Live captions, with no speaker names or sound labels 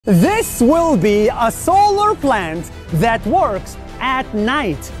This will be a solar plant that works at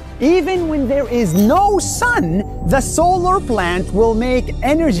night. Even when there is no sun, the solar plant will make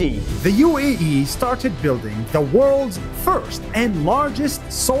energy. The UAE started building the world's first and largest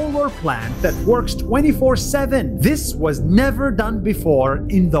solar plant that works 24/7. This was never done before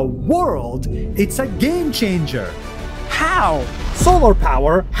in the world. It's a game changer. How? Solar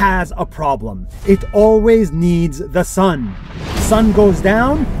power has a problem. It always needs the sun. Sun goes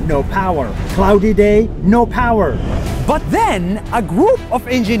down, no power. Cloudy day, no power. But then a group of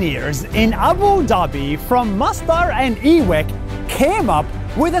engineers in Abu Dhabi from Masdar and EWEC came up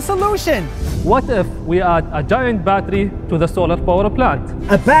with a solution. What if we add a giant battery to the solar power plant?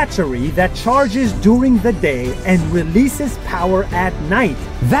 A battery that charges during the day and releases power at night.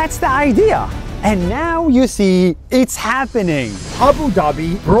 That's the idea. And now you see it's happening. Abu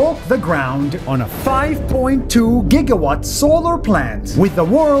Dhabi broke the ground on a 5.2 gigawatt solar plant with the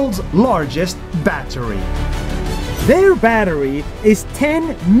world's largest battery. Their battery is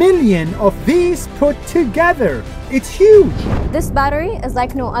 10 million of these put together. It's huge. This battery is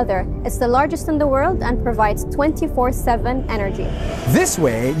like no other. It's the largest in the world and provides 24/7 energy. This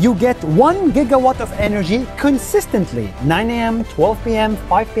way, you get 1 gigawatt of energy consistently. 9 a.m., 12 p.m.,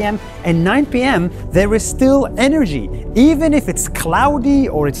 5 p.m., and 9 p.m., there is still energy. Even if it's cloudy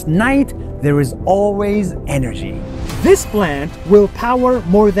or it's night, there is always energy. This plant will power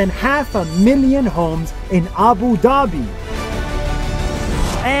more than 500,000 homes in Abu Dhabi.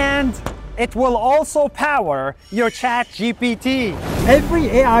 And it will also power your ChatGPT. Every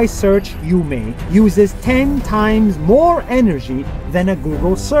AI search you make uses 10 times more energy than a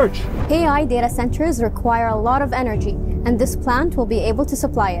Google search. AI data centers require a lot of energy, and this plant will be able to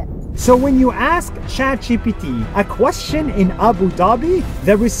supply it. So when you ask ChatGPT a question in Abu Dhabi,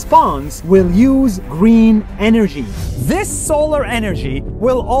 the response will use green energy. This solar energy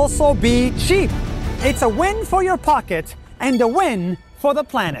will also be cheap. It's a win for your pocket and a win for the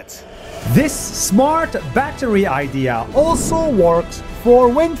planet. This smart battery idea also works for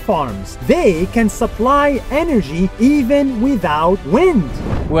wind farms. They can supply energy even without wind.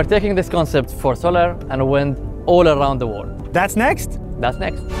 We're taking this concept for solar and wind all around the world. That's next? That's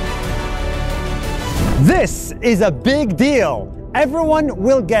next. This is a big deal. Everyone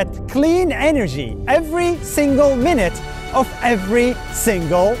will get clean energy every single minute of every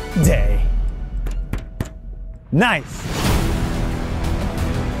single day. Nice.